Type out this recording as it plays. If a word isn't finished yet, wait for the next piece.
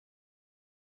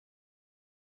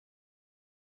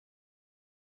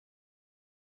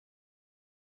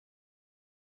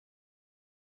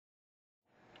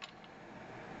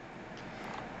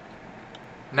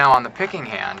Now on the picking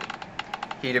hand,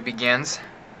 he begins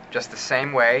just the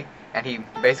same way, and he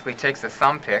basically takes the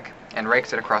thumb pick and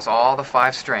rakes it across all the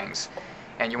 5 strings.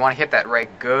 And you want to hit that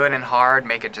rake good and hard,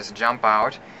 make it just jump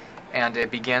out, and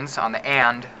it begins on the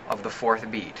and of the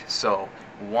 4th beat. So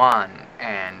 1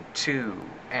 and 2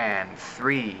 and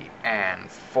 3 and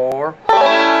 4.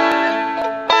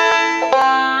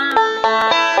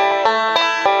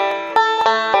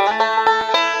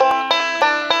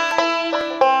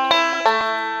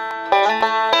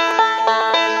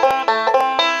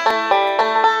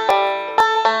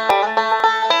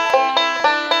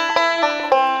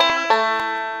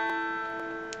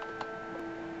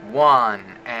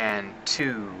 One and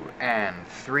 2 and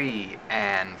 3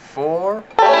 and 4.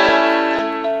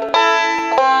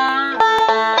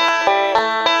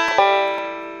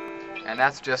 And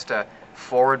that's just a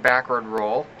forward-backward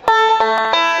roll.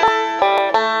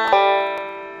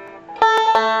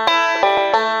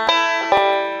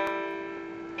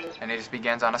 And it just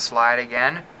begins on a slide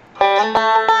again.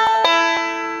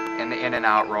 In the in and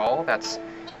out roll, that's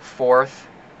 4th,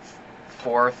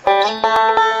 4th,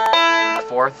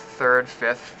 4th, 3rd,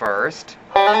 5th, 1st.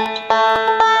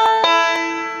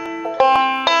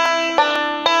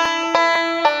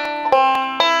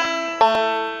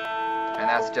 And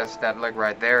that's just, that lick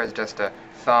right there is just a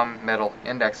thumb, middle,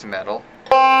 index, middle.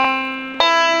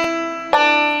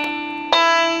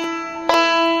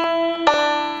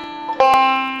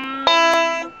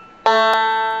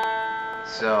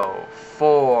 So,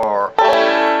 4.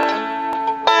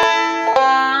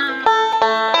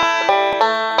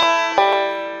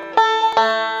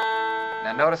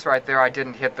 Notice right there I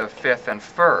didn't hit the 5th and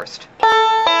 1st.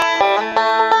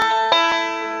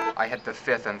 I hit the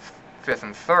 5th and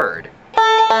 3rd.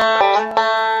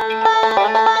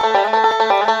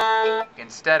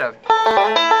 Instead of,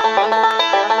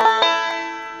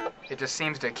 it just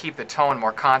seems to keep the tone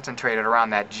more concentrated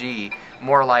around that G,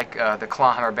 more like the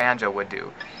clawhammer banjo would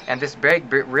do. And this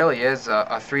really is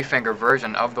a 3-finger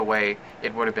version of the way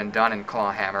it would have been done in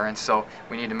clawhammer, and so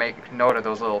we need to make note of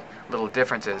those little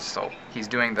differences. So he's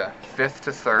doing the 5th to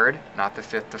 3rd, not the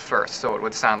 5th to 1st, so it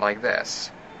would sound like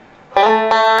this.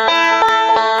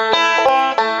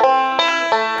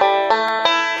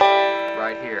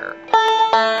 Right here.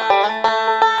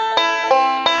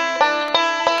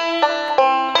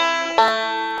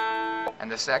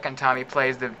 The second time he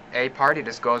plays the A part, he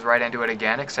just goes right into it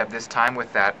again, except this time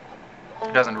with that,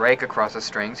 he doesn't rake across the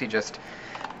strings, he just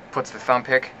puts the thumb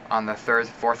pick on the 3rd,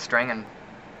 4th string and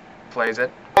plays it.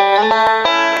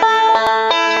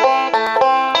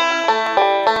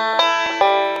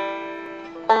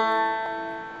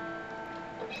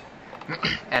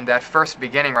 And that first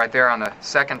beginning right there on the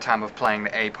second time of playing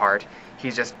the A part,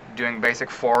 he's just doing basic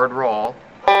forward roll.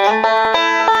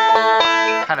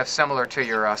 Kind of similar to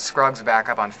your Scruggs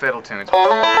backup on fiddle tunes.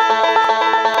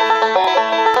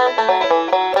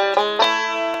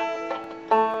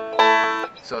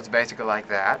 So it's basically like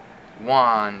that.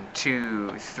 1,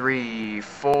 2, 3,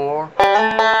 4.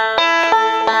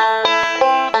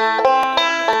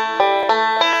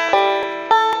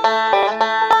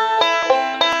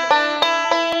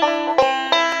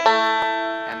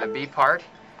 And the B part,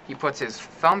 he puts his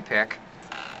thumb pick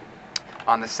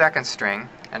on the 2nd string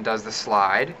and does the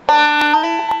slide.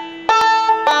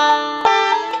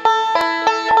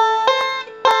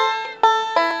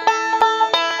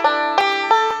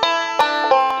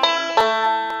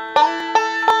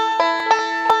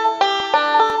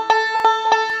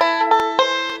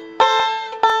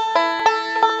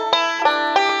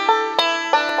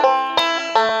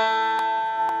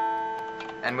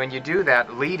 And when you do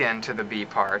that lead in to the B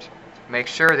part, make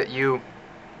sure that you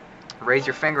raise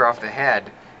your finger off the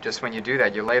head. Just when you do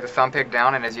that, you lay the thumb pick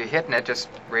down, and as you're hitting it, just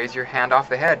raise your hand off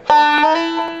the head.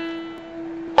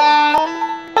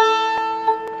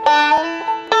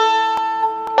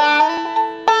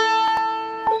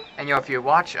 And you know, if you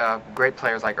watch great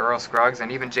players like Earl Scruggs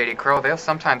and even J.D. Crowe, they'll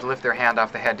sometimes lift their hand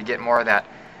off the head to get more of that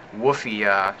woofy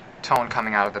tone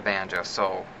coming out of the banjo.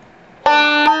 So.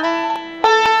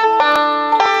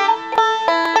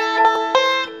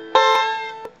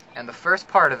 And the first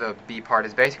part of the B part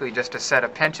is basically just a set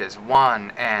of pinches.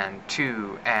 1 and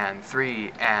 2 and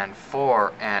 3 and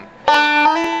 4 and...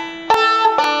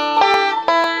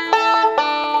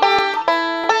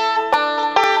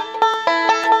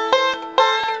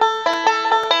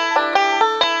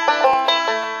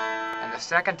 And the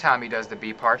second time he does the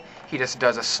B part, he just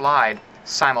does a slide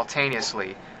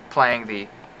simultaneously, playing the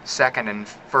 2nd and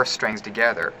 1st strings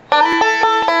together.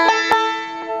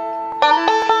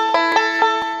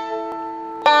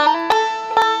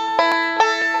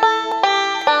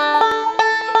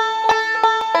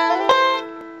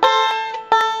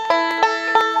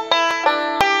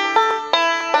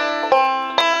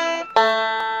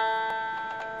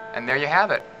 have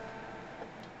it.